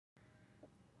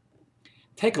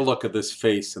Take a look at this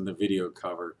face in the video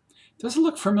cover. Does it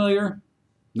look familiar?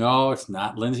 No, it's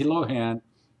not Lindsay Lohan,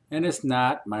 and it's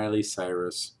not Miley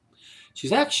Cyrus.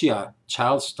 She's actually a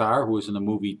child star who was in the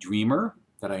movie Dreamer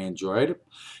that I enjoyed,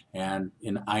 and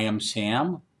in I Am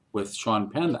Sam with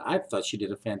Sean Penn. I thought she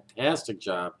did a fantastic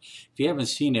job. If you haven't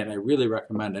seen it, I really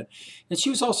recommend it. And she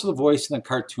was also the voice in the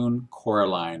cartoon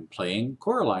Coraline, playing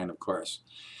Coraline, of course.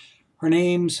 Her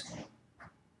name's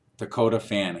Dakota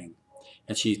Fanning,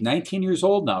 and she's 19 years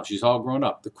old now. She's all grown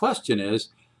up. The question is,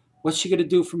 what's she going to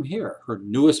do from here? Her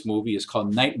newest movie is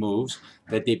called Night Moves,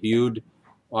 that debuted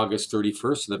August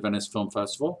 31st at the Venice Film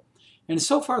Festival. And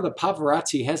so far, the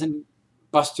paparazzi hasn't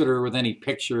busted her with any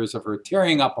pictures of her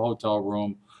tearing up a hotel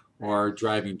room or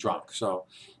driving drunk. So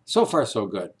far, so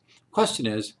good. Question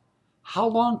is, how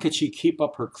long could she keep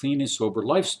up her clean and sober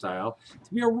lifestyle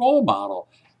to be a role model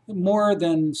more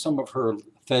than some of her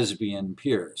thespian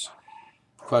peers?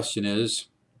 The question is,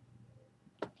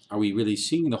 are we really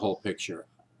seeing the whole picture?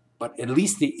 But at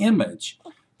least the image,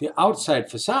 the outside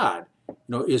facade,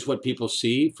 is what people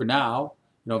see for now.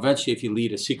 Eventually, if you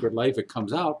lead a secret life, it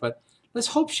comes out. But let's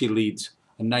hope she leads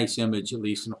a nice image at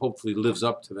least, and hopefully lives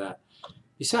up to that.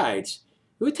 Besides,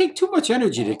 it would take too much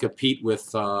energy to compete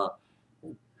with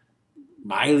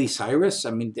Miley Cyrus.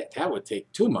 I mean, that would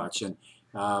take too much. And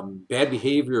bad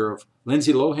behavior of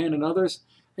Lindsay Lohan and others.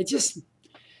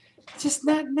 Just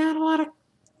not a lot of.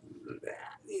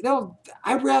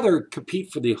 I'd rather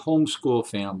compete for the homeschool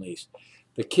families,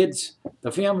 the kids,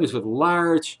 the families with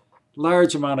large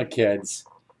amount of kids,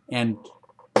 and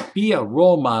be a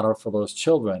role model for those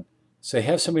children. So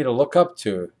have somebody to look up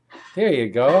to. There you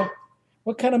go.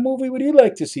 What kind of movie would you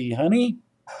like to see, honey?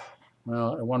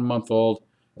 Well, at 1 month old,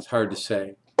 it's hard to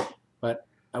say. But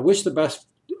I wish the best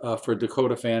for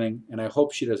Dakota Fanning, and I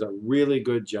hope she does a really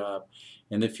good job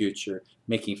in the future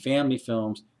making family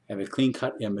films, have a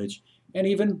clean-cut image, and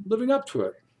even living up to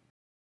it.